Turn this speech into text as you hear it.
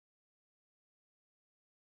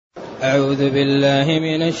أعوذ بالله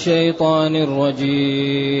من الشيطان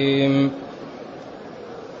الرجيم.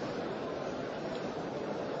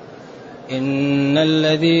 إن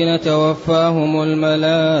الذين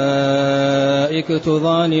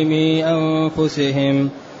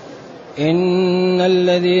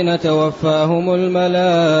توفاهم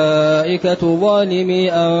الملائكة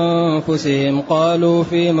ظالمي أنفسهم قالوا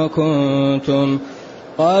فيم كنتم؟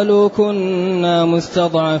 قالوا كنا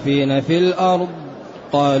مستضعفين في الأرض.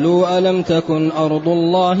 قالوا ألم تكن أرض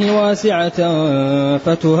الله واسعة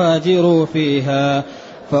فتهاجروا فيها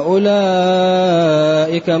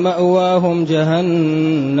فأولئك مأواهم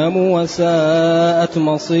جهنم وساءت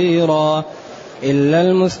مصيرا إلا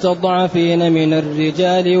المستضعفين من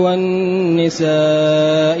الرجال والنساء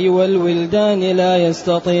والولدان لا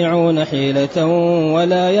يستطيعون حيلة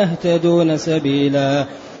ولا يهتدون سبيلا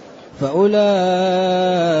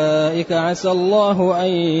فأولئك عسى الله أن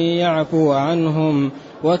يعفو عنهم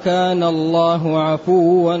وكان الله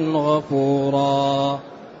عفوا غفورا.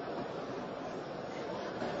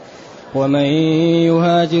 ومن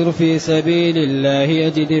يهاجر في سبيل الله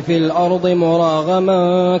يجد في الأرض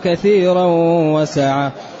مراغما كثيرا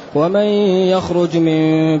وسعة ومن يخرج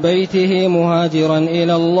من بيته مهاجرا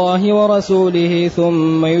إلى الله ورسوله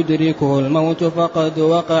ثم يدركه الموت فقد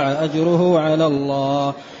وقع أجره على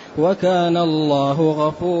الله وكان الله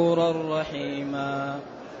غفورا رحيما.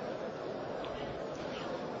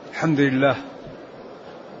 الحمد لله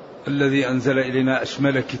الذي أنزل إلينا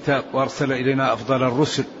أشمل كتاب وأرسل إلينا أفضل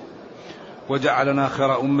الرسل وجعلنا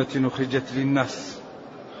خير أمة أخرجت للناس،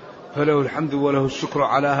 فله الحمد وله الشكر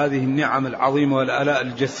على هذه النعم العظيمة والآلاء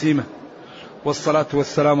الجسيمة، والصلاة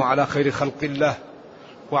والسلام على خير خلق الله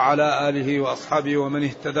وعلى آله وأصحابه ومن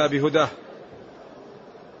اهتدى بهداه.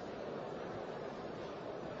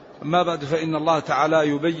 أما بعد، فإن الله تعالى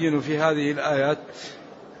يبين في هذه الآيات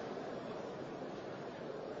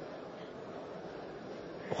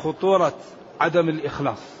خطورة عدم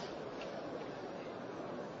الإخلاص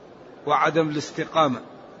وعدم الاستقامة،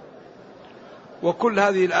 وكل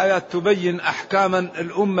هذه الآيات تبين أحكاما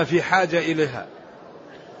الأمة في حاجة إليها.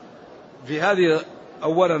 في هذه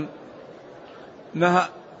أولا نهى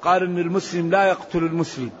قال إن المسلم لا يقتل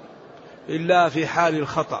المسلم إلا في حال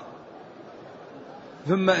الخطأ،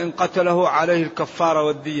 ثم إن قتله عليه الكفارة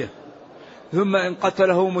والدية، ثم إن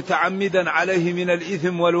قتله متعمدا عليه من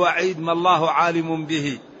الإثم والوعيد ما الله عالم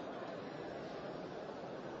به.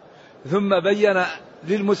 ثم بين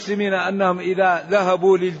للمسلمين أنهم إذا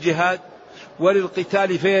ذهبوا للجهاد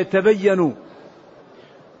وللقتال فيتبينوا،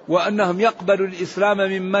 وأنهم يقبلوا الإسلام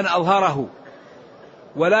ممن أظهره،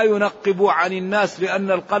 ولا ينقبوا عن الناس،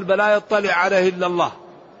 لأن القلب لا يطلع عليه إلا الله.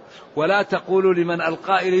 ولا تقولوا لمن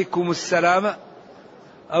ألقى إليكم السلام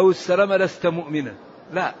أو السلام لست مؤمنا،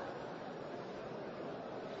 لا.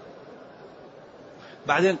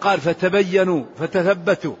 بعدين قال فتبينوا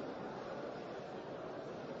فتثبتوا.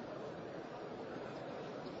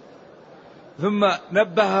 ثم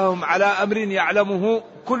نبههم على أمر يعلمه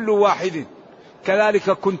كل واحد، كذلك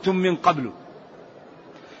كنتم من قبل.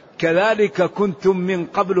 كذلك كنتم من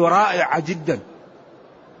قبل رائعة جدا.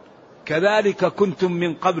 كذلك كنتم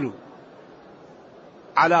من قبل،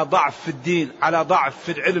 على ضعف في الدين، على ضعف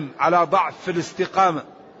في العلم، على ضعف في الاستقامة.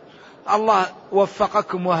 الله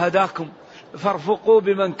وفقكم وهداكم، فارفقوا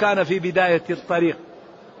بمن كان في بداية الطريق.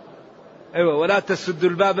 أيوة، ولا تسدوا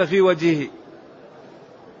الباب في وجهه.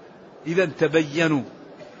 إذا تبينوا.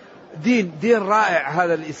 دين رائع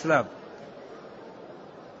هذا الإسلام.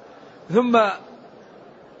 ثم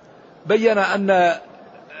بين أن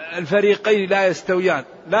الفريقين لا يستويان،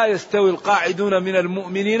 لا يستوي القاعدون من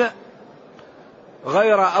المؤمنين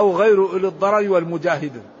غير أولي الضرر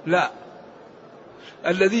والمجاهدون، لا.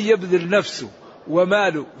 الذي يبذل نفسه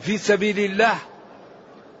وماله في سبيل الله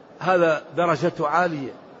هذا درجته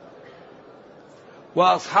عالية،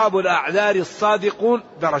 وأصحاب الأعذار الصادقون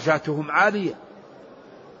درجاتهم عالية.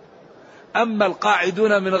 أما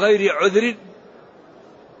القاعدون من غير عذر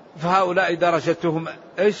فهؤلاء درجتهم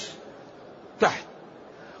إيش؟ تحت.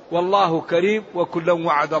 والله كريم وكلا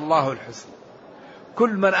وعد الله الحسنى. كل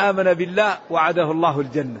من آمن بالله وعده الله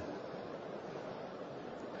الجنة.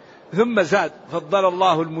 ثم زاد فضل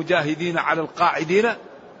الله المجاهدين على القاعدين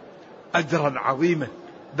أجرا عظيما،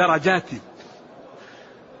 درجات.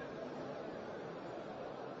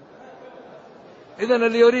 إذن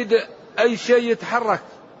اللي يريد أي شيء يتحرك،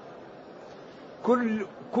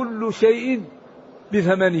 كل شيء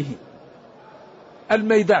بثمنه.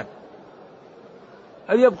 الميدان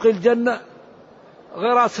أن يبقي الجنة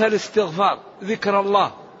غراسها الاستغفار، ذكر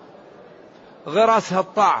الله، غراسها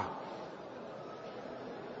الطاعة،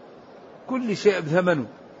 كل شيء بثمنه.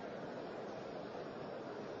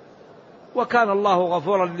 وكان الله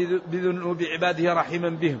غفورا بذنوب عباده رحيما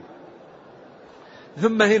بهم.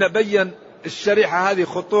 ثم هنا بين الشريحة هذه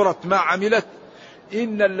خطورة ما عملت.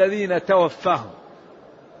 إن الذين توفاهم،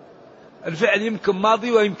 الفعل يمكن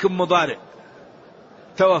ماضي ويمكن مضارع.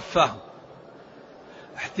 توفاهم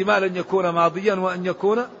احتمال أن يكون ماضيا وأن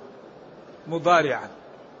يكون مضارعا،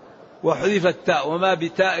 وحذف التاء، وما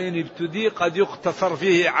بتاء ابتدي قد يقتصر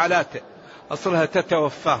فيه على تاء، أصلها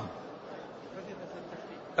تتوفاهم.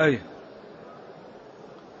 أي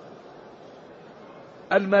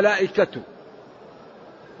الملائكة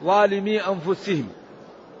ظالمي أنفسهم،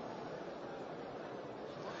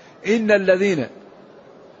 إن الذين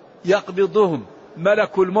يقبضهم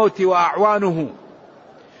ملك الموت وأعوانه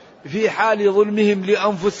في حال ظلمهم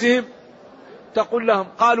لأنفسهم تقول لهم،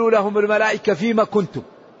 قالوا لهم الملائكة فيما كنتم،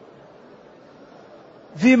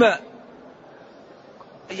 فيما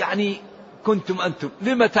يعني كنتم أنتم،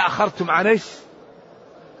 لما تأخرتم عن إيش؟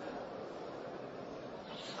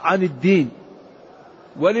 عن الدين،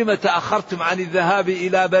 ولما تأخرتم عن الذهاب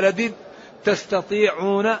إلى بلد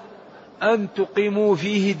تستطيعون أن تقيموا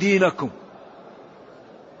فيه دينكم؟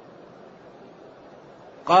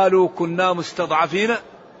 قالوا كنا مستضعفين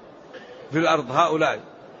في الأرض هؤلاء.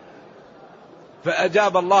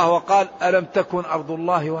 فأجاب الله وقال ألم تكن أرض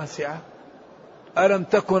الله واسعة، ألم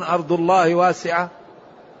تكن أرض الله واسعة.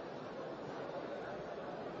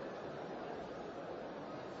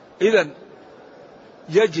 إذن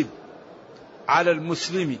يجب على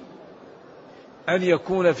المسلم أن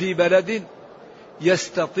يكون في بلد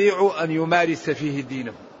يستطيع أن يمارس فيه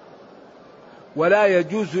دينه، ولا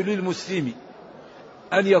يجوز للمسلم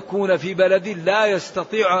أن يكون في بلد لا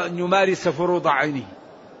يستطيع أن يمارس فروض عينه.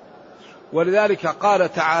 ولذلك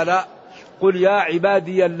قال تعالى قل يا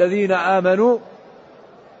عبادي الذين آمنوا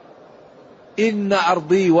إن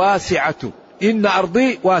أرضي واسعة، إن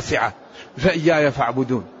أرضي واسعة فإياي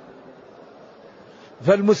فاعبدون.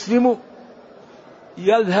 فالمسلم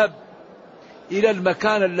يذهب إلى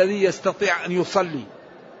المكان الذي يستطيع أن يصلي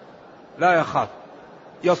لا يخاف،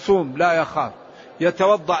 يصوم لا يخاف،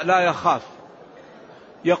 يتوضأ لا يخاف،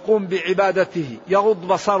 يقوم بعبادته، يغض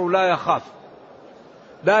بصره لا يخاف،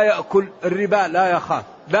 لا يأكل الربا لا يخاف،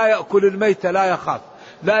 لا يأكل الميت لا يخاف،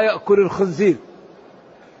 لا يأكل الخنزير،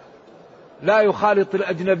 لا يخالط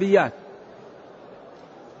الأجنبيات.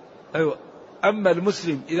 أيوة. أما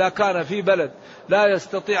المسلم إذا كان في بلد لا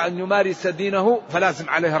يستطيع أن يمارس دينه فلازم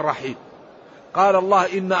عليه الرحيل. قال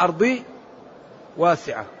الله إن أرضي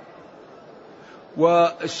واسعة.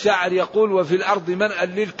 والشاعر يقول وفي الأرض منأى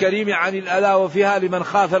للكريم عن الأذى وفيها لمن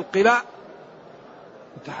خاف القلاع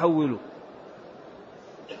تحولوا.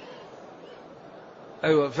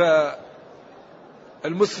 أيوة.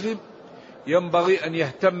 فالمسلم ينبغي أن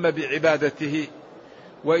يهتم بعبادته،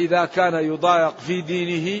 وإذا كان يضايق في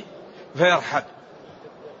دينه فيرحل.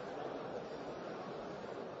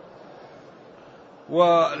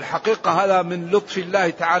 والحقيقة هذا من لطف الله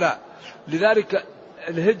تعالى، لذلك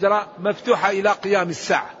الهجرة مفتوحة إلى قيام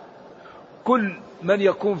الساعة. كل من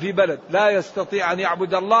يكون في بلد لا يستطيع أن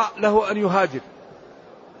يعبد الله له أن يهاجر،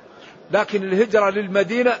 لكن الهجرة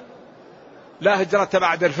للمدينة لا هجرة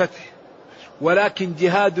بعد الفتح، ولكن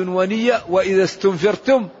جهاد ونية، وإذا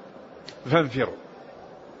استنفرتم فانفروا.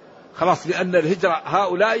 خلاص، لأن الهجرة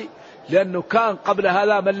هؤلاء لأنه كان قبل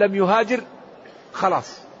هذا من لم يهاجر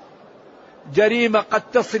خلاص جريمة قد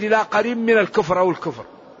تصل إلى قريب من الكفر أو الكفر،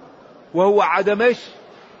 وهو عدم إيش؟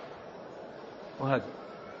 وهذا.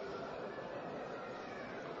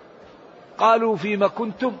 قالوا فيما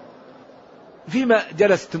كنتم، فيما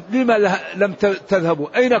جلستم، لما لم تذهبوا،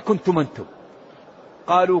 أين كنتم أنتم؟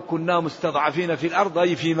 قالوا كنا مستضعفين في الأرض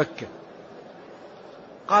أي في مكة.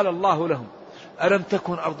 قال الله لهم ألم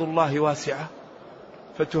تكن أرض الله واسعة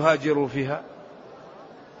فتهاجروا فيها.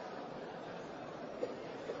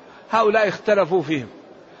 هؤلاء اختلفوا فيهم،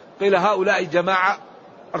 قيل هؤلاء جماعة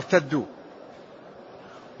ارتدوا،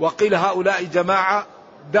 وقيل هؤلاء جماعة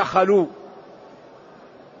دخلوا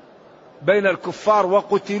بين الكفار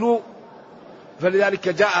وقتلوا، فلذلك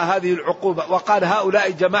جاء هذه العقوبة. وقال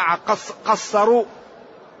هؤلاء جماعة قصروا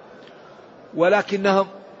ولكنهم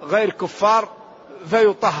غير كفار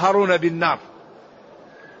فيطهرون بالنار،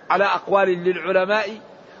 على أقوال للعلماء.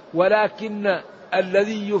 ولكن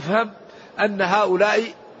الذي يفهم أن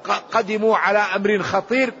هؤلاء قدموا على أمر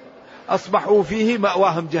خطير أصبحوا فيه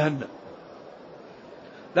مأواهم جهنم.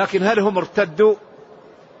 لكن هل هم ارتدوا؟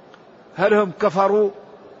 هل هم كفروا؟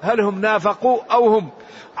 هل هم نافقوا؟ أو هم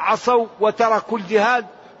عصوا وتركوا الجهاد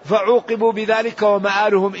فعوقبوا بذلك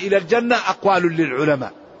ومآلهم إلى الجنة؟ أقوال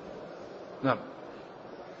للعلماء. نعم.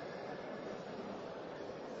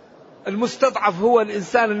 المستضعف هو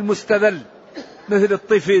الإنسان المستذل مثل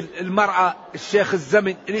الطفل، المرأة، الشيخ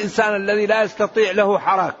الزمن، الإنسان الذي لا يستطيع له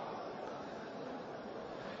حراك.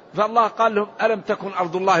 فالله قال لهم ألم تكن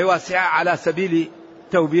أرض الله واسعة على سبيل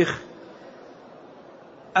توبيخ،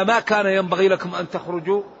 أما كان ينبغي لكم أن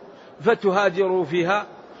تخرجوا فتهاجروا فيها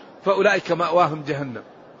فأولئك مأواهم جهنم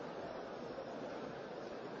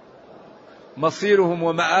مصيرهم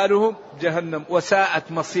ومآلهم جهنم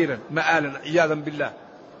وساءت مصيرا مآلا عياذا بالله.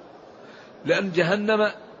 لأن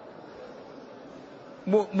جهنم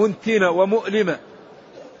منتنة ومؤلمة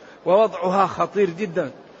ووضعها خطير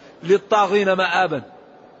جدا للطاغين مآبا.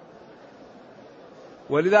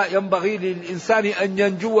 ولذا ينبغي للإنسان أن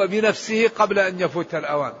ينجو بنفسه قبل أن يفوت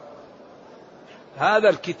الأوان. هذا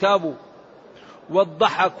الكتاب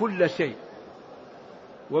وضح كل شيء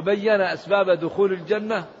وبين أسباب دخول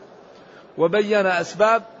الجنة وبين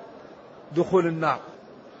أسباب دخول النار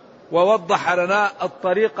ووضح لنا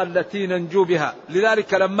الطريقة التي ننجو بها.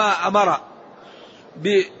 لذلك لما أمر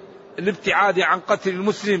بالابتعاد عن قتل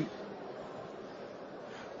المسلم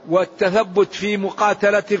والتثبت في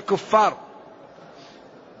مقاتلة الكفار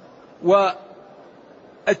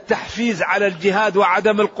والتحفيز على الجهاد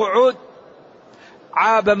وعدم القعود،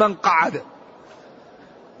 عاب من قعد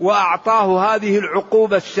وأعطاه هذه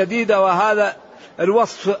العقوبة الشديدة وهذا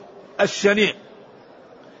الوصف الشنيع: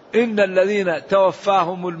 إن الذين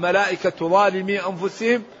توفاهم الملائكة ظالمي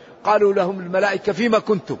أنفسهم قالوا لهم الملائكة فيما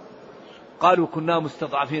كنتم؟ قالوا كنا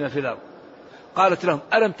مستضعفين في الأرض. قالت لهم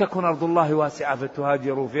ألم تكن أرض الله واسعة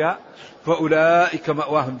فتهاجروا فيها فأولئك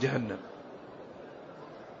مأواهم جهنم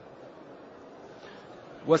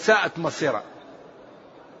وساءت مصيرا.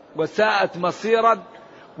 وساءت مصيرا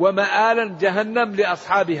ومآلا جهنم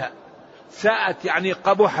لأصحابها. ساءت يعني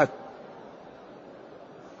قبحت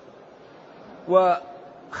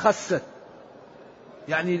وخست،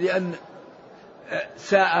 يعني لأن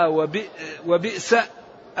ساء وبئس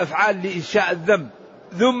أفعال لإنشاء الذنب.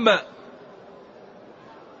 ذم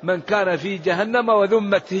من كان في جهنم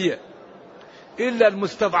وذمت هي إلا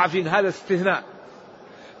المستضعفين. هذا استثناء.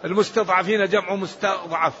 المستضعفين جمع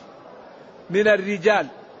مستضعف من الرجال،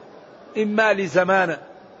 إما لزمانة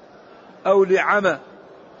أو لعمى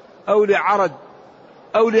أو لعرج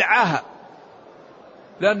أو لعاهة،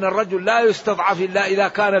 لأن الرجل لا يستضعف إلا إذا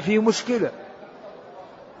كان فيه مشكلة،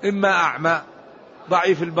 إما أعمى،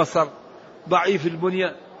 ضعيف البصر، ضعيف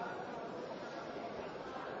البنية،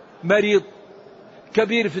 مريض،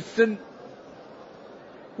 كبير في السن.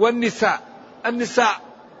 والنساء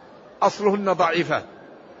أصلهن ضعيفات.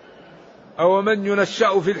 أو من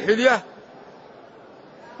ينشأ في الحلية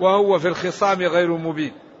وهو في الخصام غير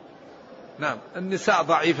مبين. نعم، النساء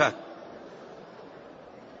ضعيفات.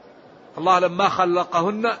 الله لما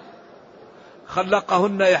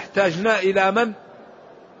خلقهن يحتاجن إلى من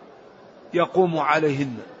يقوم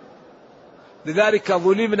عليهن. لذلك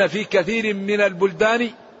ظلمن في كثير من البلدان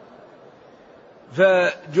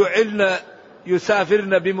فجعلن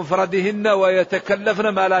يسافرن بمفردهن ويتكلفن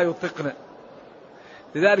ما لا يطقن.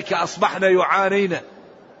 لذلك أصبحن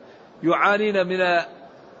يعانين من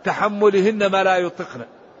تحملهن ما لا يطقن.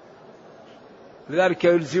 لذلك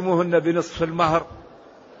يلزمهن بنصف المهر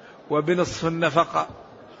وبنصف النفقة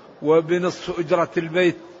وبنصف أجرة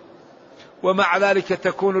البيت. ومع ذلك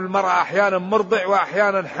تكون المرأة أحيانا مرضع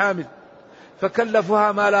وأحيانا حامل،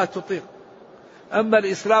 فكلفها ما لا تطيق. أما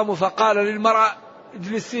الإسلام فقال للمرأة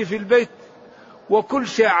اجلسي في البيت وكل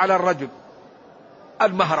شيء على الرجل.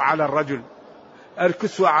 المهر على الرجل،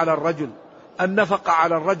 الكسوة على الرجل، النفقة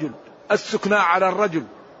على الرجل، السكنى على الرجل،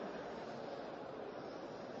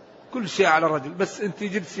 كل شيء على الرجل. بس أنت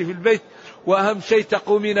جلسي في البيت، وأهم شيء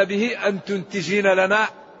تقومين به أن تنتجين لنا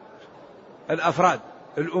الأفراد،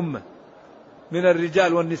 الأمة من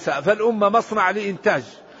الرجال والنساء. فالأمة مصنع لإنتاج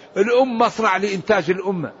مصنع لإنتاج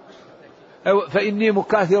الأمة. فإني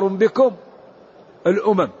مكاثر بكم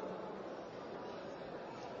الأمم.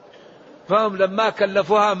 فهم لما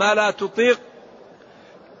كلفوها ما لا تطيق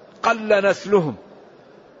قل نسلهم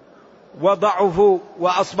وضعفوا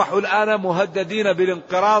وأصبحوا الآن مهددين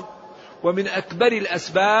بالانقراض. ومن أكبر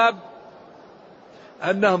الأسباب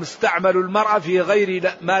أنهم استعملوا المرأة في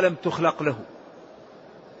غير ما لم تخلق له،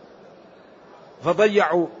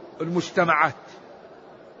 فضيعوا المجتمعات.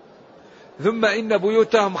 ثم إن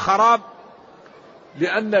بيوتهم خراب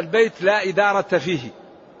لأن البيت لا إدارة فيه.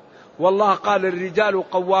 والله قال الرجال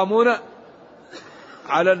قوامون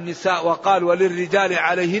على النساء، وقال وللرجال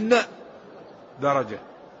عليهن درجة.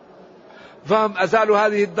 فهم أزالوا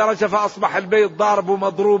هذه الدرجة فأصبح البيت ضارب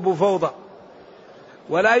ومضروب وفوضى،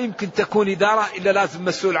 ولا يمكن تكون إدارة إلا لازم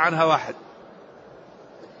مسؤول عنها واحد.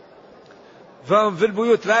 فهم في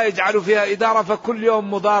البيوت لا يجعلوا فيها إدارة، فكل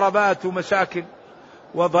يوم مضاربات ومشاكل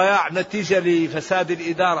وضياع نتيجة لفساد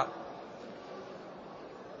الإدارة.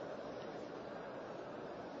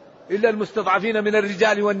 إلا المستضعفين من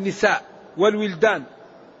الرجال والنساء والولدان،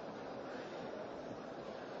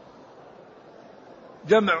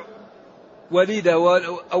 جمع وليدة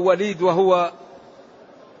أو وليد، وهو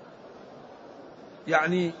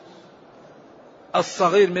يعني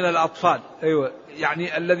الصغير من الأطفال، أيوة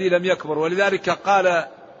يعني الذي لم يكبر. ولذلك قال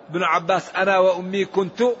ابن عباس: أنا وأمي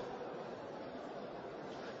كنت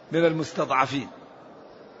من المستضعفين.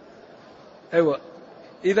 أيوة،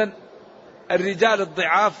 إذن الرجال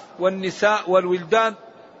الضعاف والنساء والولدان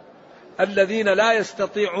الذين لا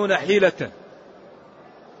يستطيعون حيلة،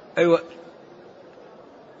 أيوة،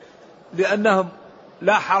 لأنهم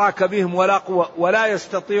لا حراك بهم ولا قوة ولا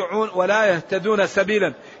يستطيعون ولا يهتدون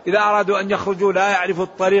سبيلا، إذا أرادوا أن يخرجوا لا يعرفوا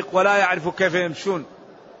الطريق ولا يعرفوا كيف يمشون.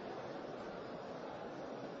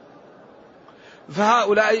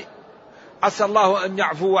 فهؤلاء عسى الله أن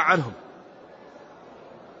يعفو عنهم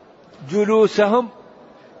جلوسهم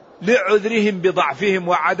لعذرهم بضعفهم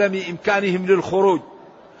وعدم إمكانهم للخروج.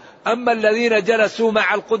 أما الذين جلسوا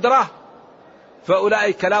مع القدرة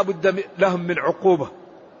فأولئك لا بد لهم من عقوبة،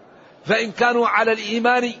 فإن كانوا على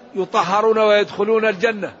الإيمان يطهرون ويدخلون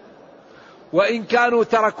الجنة، وإن كانوا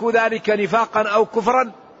تركوا ذلك نفاقا أو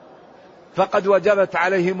كفرا فقد وجبت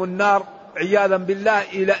عليهم النار عياذا بالله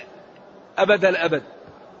إلى أبد الأبد،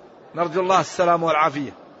 نرجو الله السلام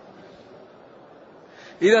والعافية.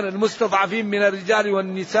 إذن المستضعفين من الرجال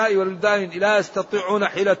والنساء والولدان لا يستطيعون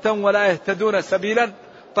حيلة ولا يهتدون سبيلا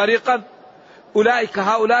طريقا، أولئك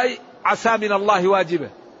هؤلاء عسى من الله واجبه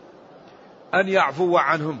أن يعفو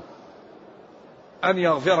عنهم، أن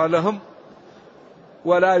يغفر لهم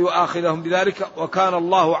ولا يؤاخذهم بذلك، وكان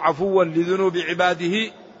الله عفوا لذنوب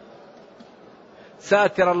عباده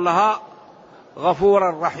ساترا لها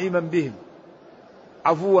غفورا رحيما بهم.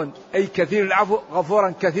 عفوا أي كثير العفو،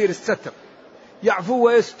 غفورا كثير الستر، يعفو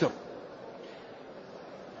ويستر،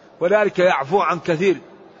 وذلك يعفو عن كثير،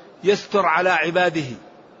 يستر على عباده.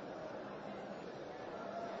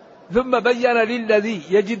 ثم بين للذي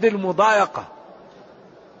يجد المضايقة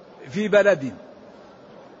في بلد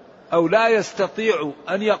أو لا يستطيع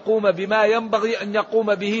أن يقوم بما ينبغي أن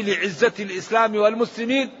يقوم به لعزة الإسلام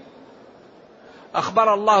والمسلمين،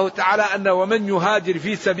 أخبر الله تعالى أن ومن يهاجر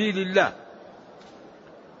في سبيل الله،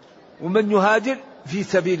 ومن يهاجر في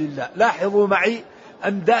سبيل الله. لاحظوا معي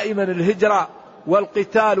أن دائما الهجرة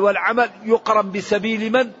والقتال والعمل يقرن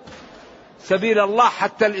بسبيل من؟ سبيل الله،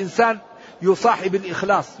 حتى الإنسان يصاحب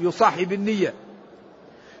الإخلاص، يصاحب النية،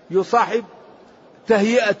 يصاحب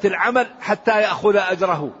تهيئة العمل حتى يأخذ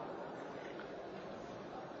أجره.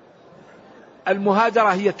 المهاجرة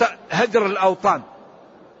هي هجر الأوطان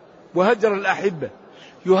وهجر الأحبة،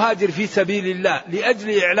 يهاجر في سبيل الله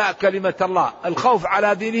لأجل إعلاء كلمة الله. الخوف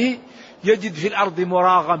على دينه يجد في الأرض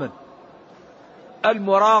مراغما،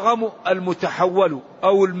 المراغم المتحول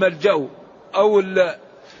أو الملجأ أو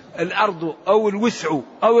الأرض أو الوسع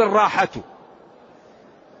أو الراحة.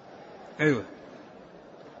 أيوة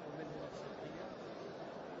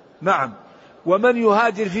نعم. ومن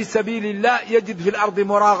يهاجر في سبيل الله يجد في الأرض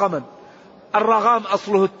مراغما، الرغام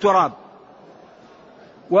أصله التراب،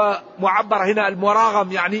 ومعبر هنا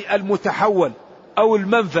المراغم يعني المتحول أو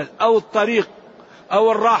المنفذ أو الطريق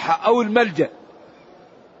أو الراحة أو الملجأ.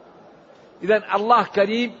 إذن الله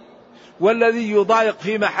كريم، والذي يضايق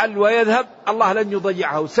في محل ويذهب الله لن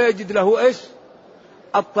يضيعه، سيجد له إيش؟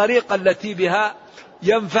 الطريقة التي بها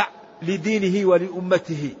ينفع لدينه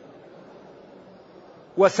ولأمته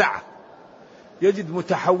وسعة، يجد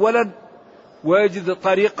متحولا ويجد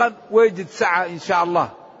طريقا ويجد سعة إن شاء الله.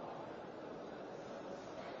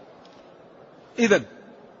 إذن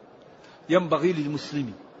ينبغي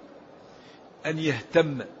للمسلم أن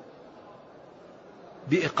يهتم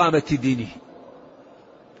بإقامة دينه،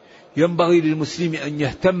 ينبغي للمسلم أن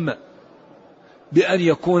يهتم بأن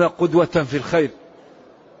يكون قدوة في الخير،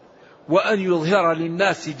 وأن يظهر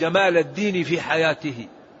للناس جمال الدين في حياته.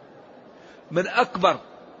 من أكبر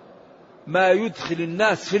ما يدخل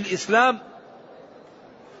الناس في الإسلام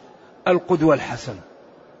القدوة الحسنة.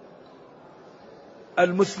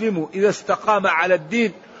 المسلم إذا استقام على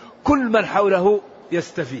الدين كل من حوله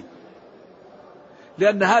يستفيد،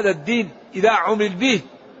 لأن هذا الدين إذا عمل به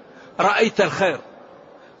رأيت الخير،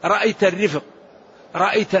 رأيت الرفق،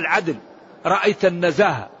 رأيت العدل، رأيت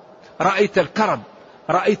النزاهة، رأيت الكرم،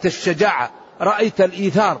 رأيت الشجاعة، رأيت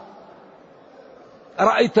الإيثار،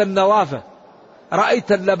 رأيت النظافة،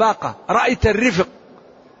 رأيت اللباقة، رأيت الرفق.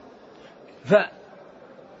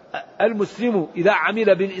 فالمسلم إذا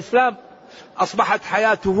عمل بالإسلام أصبحت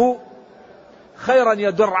حياته خيرا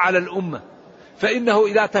يدر على الأمة، فإنه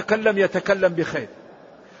إذا تكلم يتكلم بخير،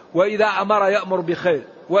 وإذا أمر يأمر بخير،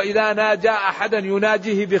 وإذا ناجى أحدا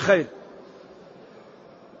يناجيه بخير،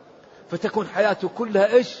 فتكون حياته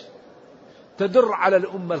كلها إيش؟ تدر على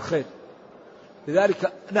الأمة الخير.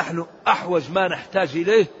 لذلك نحن أحوج ما نحتاج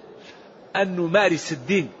إليه أن نمارس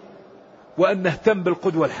الدين وأن نهتم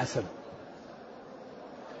بالقدوة الحسنة.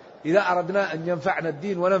 إذا أردنا أن ينفعنا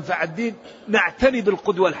الدين وننفع الدين نعتني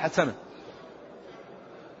بالقدوة الحسنة.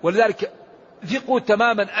 ولذلك ثقوا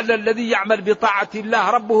تماما أن الذي يعمل بطاعة الله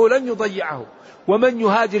ربه لن يضيعه، ومن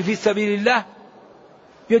يهاجر في سبيل الله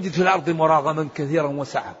يجد في الأرض مراغما كثيرا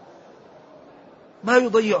وسعة، ما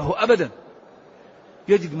يضيعه أبدا.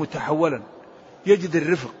 يجد متحولا، يجد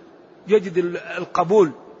الرفق، يجد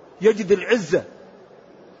القبول، يجد العزة،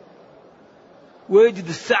 ويجد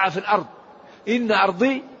السعة في الأرض. إن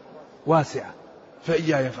أرضي واسعة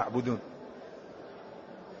فإياي فاعبدون.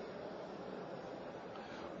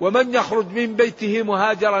 ومن يخرج من بيته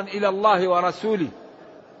مهاجرا إلى الله ورسوله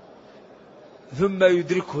ثم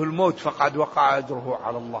يدركه الموت فقد وقع أجره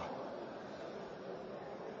على الله.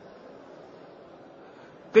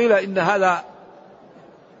 قيل إن هذا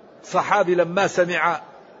صحابي لما سمع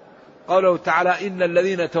قوله تعالى إن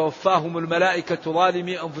الذين توفاهم الملائكة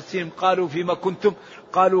ظالمي أنفسهم قالوا فيما كنتم،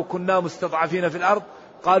 قالوا كنا مستضعفين في الأرض،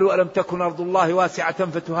 قالوا ألم تكن أرض الله واسعة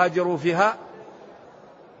فتهاجروا فيها.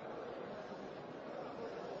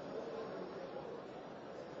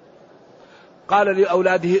 قال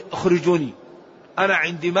لأولاده اخرجوني، أنا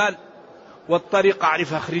عندي مال والطريق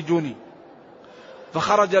أعرف، اخرجوني.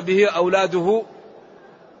 فخرج به أولاده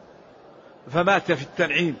فمات في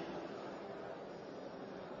التنعيم.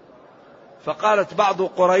 فقالت بعض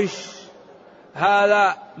قريش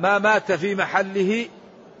هذا ما مات في محله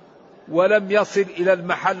ولم يصل إلى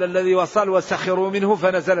المحل الذي وصل، وسخروا منه.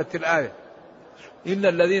 فنزلت الآية إن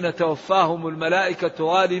الذين توفاهم الملائكة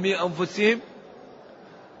ظالمي أنفسهم.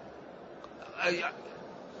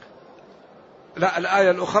 لا،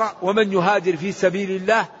 الآية الأخرى ومن يهاجر في سبيل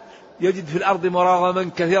الله يجد في الأرض مراغما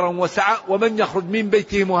كثيرا وسعة ومن يخرج من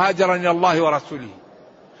بيته مهاجرا إلى الله ورسوله.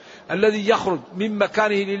 الذي يخرج من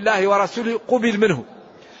مكانه لله ورسوله قبل منه،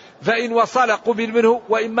 فإن وصل قبل منه،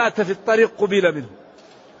 وإن مات في الطريق قبل منه.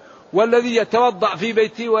 والذي يتوضأ في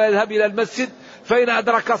بيته ويذهب إلى المسجد فإن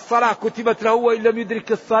أدرك الصلاة كتبت له، وإن لم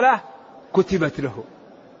يدرك الصلاة كتبت له.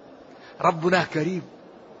 ربنا كريم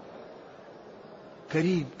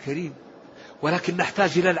كريم كريم، ولكن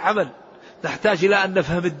نحتاج إلى العمل، نحتاج إلى أن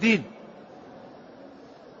نفهم الدين.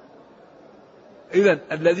 إذن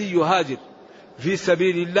الذي يهاجر في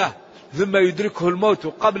سبيل الله ثم يدركه الموت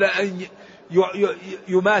قبل أن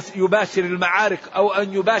يباشر المعارك أو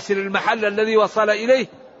أن يباشر المحل الذي وصل إليه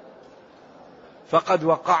فقد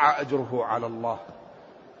وقع أجره على الله.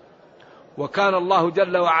 وكان الله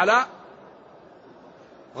جل وعلا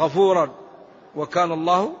غفورا، وكان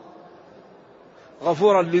الله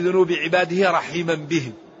غفورا لذنوب عباده رحيما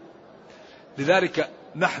بهم. لذلك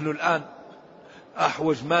نحن الآن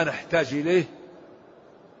أحوج ما نحتاج إليه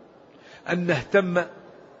أن نهتم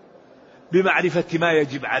بمعرفة ما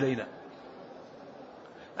يجب علينا،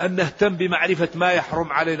 أن نهتم بمعرفة ما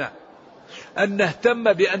يحرم علينا، أن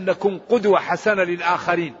نهتم بأن نكون قدوة حسنة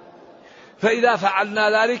للآخرين. فإذا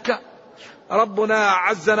فعلنا ذلك ربنا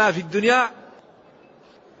عزنا في الدنيا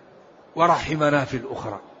ورحمنا في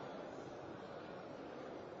الأخرى.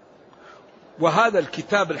 وهذا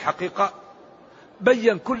الكتاب الحقيقة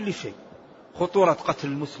بين كل شيء، خطورة قتل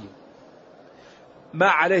المسلم، ما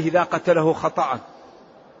عليه إذا قتله خطأ،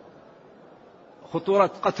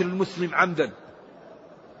 خطورة قتل المسلم عمدا،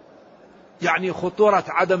 يعني خطورة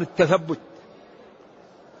عدم التثبت،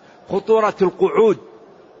 خطورة القعود،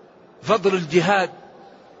 فضل الجهاد،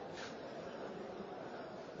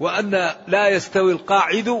 وأن لا يستوي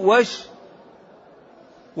القاعد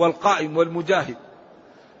والقائم والمجاهد.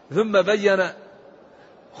 ثم بين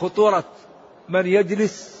خطورة من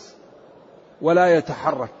يجلس ولا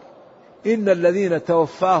يتحرك. إن الذين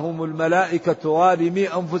توفاهم الملائكة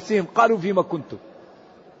ظالمي أنفسهم قالوا فيما كنتم.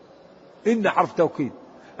 إن حرف توكيد،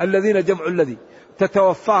 الذين جمع الذي،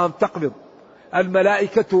 تتوفاهم تقبض،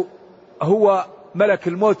 الملائكة هو ملك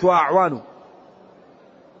الموت وأعوانه،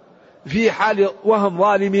 في حال وهم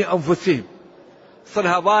ظالمي أنفسهم،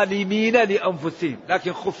 صلها ظالمين لأنفسهم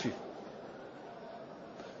لكن خفف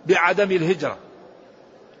بعدم الهجرة.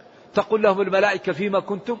 تقول لهم الملائكة فيما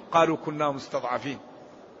كنتم؟ قالوا كنا مستضعفين،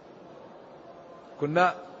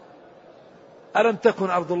 كنا. ألم تكن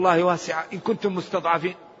أرض الله واسعة إن كنتم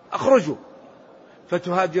مستضعفين أخرجوا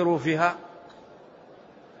فتهاجروا فيها.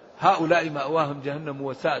 هؤلاء مأواهم جهنم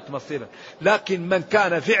وساءت مصيرا. لكن من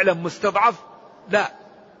كان فعلا مستضعف لا،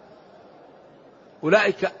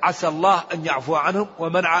 أولئك عسى الله أن يعفو عنهم،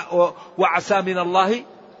 وعسى من الله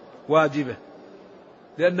واجبه،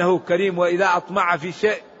 لأنه كريم. وإذا أطمع في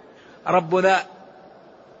شيء ربنا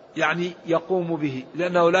يعني يقوم به،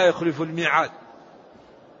 لأنه لا يخلف الميعاد.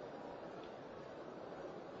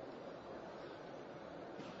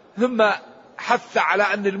 ثم حث على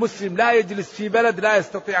أن المسلم لا يجلس في بلد لا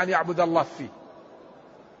يستطيع أن يعبد الله فيه.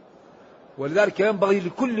 ولذلك ينبغي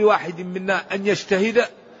لكل واحد منا أن يجتهد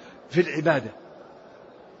في العبادة.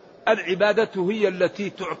 العبادة هي التي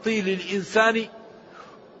تعطي للإنسان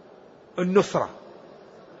النصرة،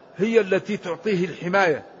 هي التي تعطيه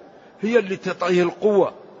الحماية، هي التي تعطيه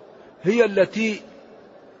القوة، هي التي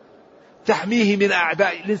تحميه من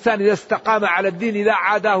أعداء. الإنسان إذا استقام على الدين إذا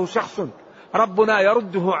عاداه شخص ربنا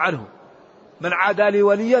يرده عنه. من عادى لي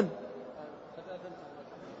وليا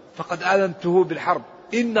فقد آذنته بالحرب،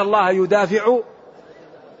 إن الله يدافع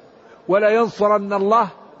ولا ينصرن الله.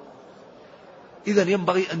 إذن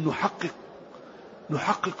ينبغي أن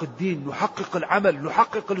نحقق الدين، نحقق العمل،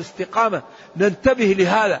 نحقق الاستقامة، ننتبه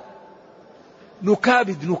لهذا،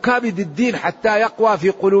 نكابد الدين حتى يقوى في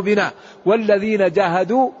قلوبنا. والذين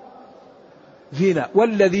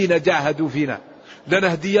جاهدوا فينا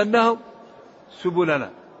لنهدينهم سبلنا.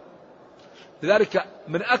 لذلك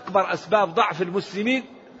من أكبر أسباب ضعف المسلمين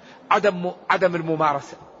عدم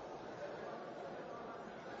الممارسة،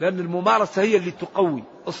 لأن الممارسة هي اللي تقوي.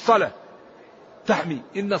 الصلاة تحمي،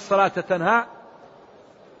 إن الصلاة تنهى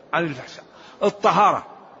عن الفحشاء. الطهارة،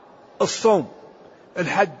 الصوم،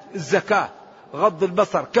 الحج، الزكاة، غض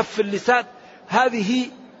البصر، كف اللسان، هذه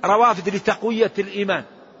روافد لتقوية الإيمان.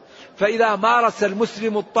 فإذا مارس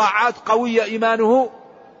المسلم الطاعات قوي إيمانه،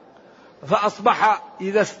 فأصبح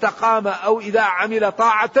إذا استقام أو إذا عمل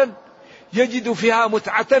طاعة يجد فيها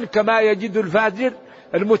متعة كما يجد الفاجر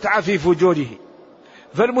المتعة في فجوره.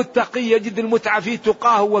 فالمتقي يجد المتعة في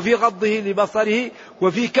تقاه وفي غضه لبصره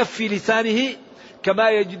وفي كف لسانه، كما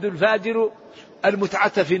يجد الفاجر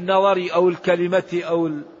المتعة في النظر أو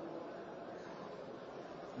الكلمة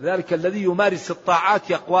ذلك الذي يمارس الطاعات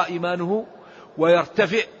يقوى إيمانه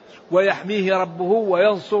ويرتفع ويحميه ربه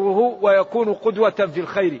وينصره ويكون قدوة في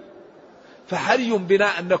الخير. فحري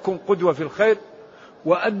بنا أن نكون قدوة في الخير،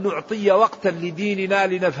 وأن نعطي وقتا لديننا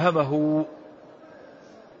لنفهمه.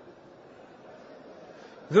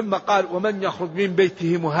 ثم قال ومن يخرج من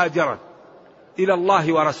بيته مهاجرا إلى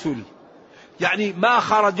الله ورسوله، يعني ما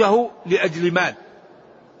خرجه لأجل مال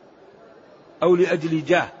أو لأجل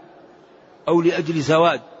جاه أو لأجل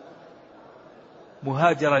زواج،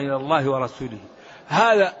 مهاجرا إلى الله ورسوله،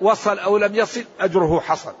 هذا وصل أو لم يصل أجره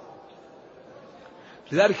حصل.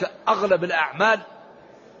 لذلك أغلب الأعمال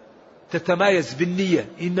تتمايز بالنية،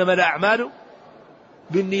 إنما الأعمال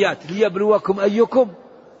بالنيات ليبلوكم أيكم،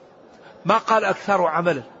 ما قال أكثر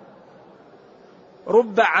عملا.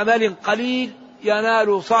 رب عمل قليل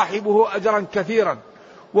ينال صاحبه أجرا كثيرا،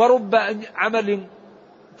 ورب عمل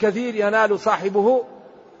كثير ينال صاحبه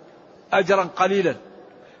أجرا قليلا،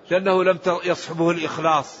 لأنه لم يصحبه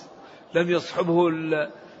الإخلاص، لم يصحبه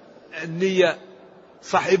النية،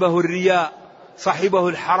 صحبه الرياء، صحبه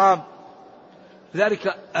الحرام.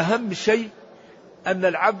 لذلك أهم شيء أن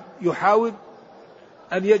العبد يحاول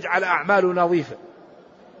أن يجعل أعماله نظيفة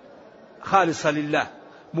خالصة لله،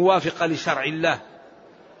 موافقة لشرع الله.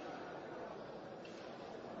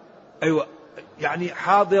 أيوة، يعني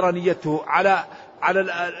حاضر نيته على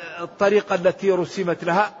الطريقة التي رسمت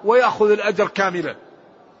لها، ويأخذ الأجر كاملا.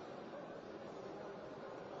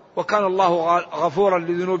 وكان الله غفورا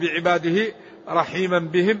لذنوب عباده رحيما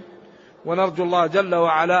بهم. ونرجو الله جل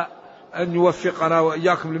وعلا أن يوفقنا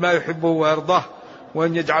وإياكم لما يحبه ويرضاه،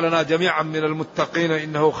 وأن يجعلنا جميعا من المتقين،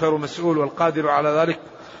 إنه خير مسؤول والقادر على ذلك.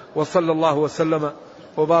 وصلى الله وسلم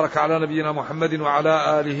وبارك على نبينا محمد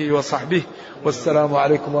وعلى آله وصحبه، والسلام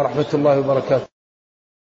عليكم ورحمة الله وبركاته.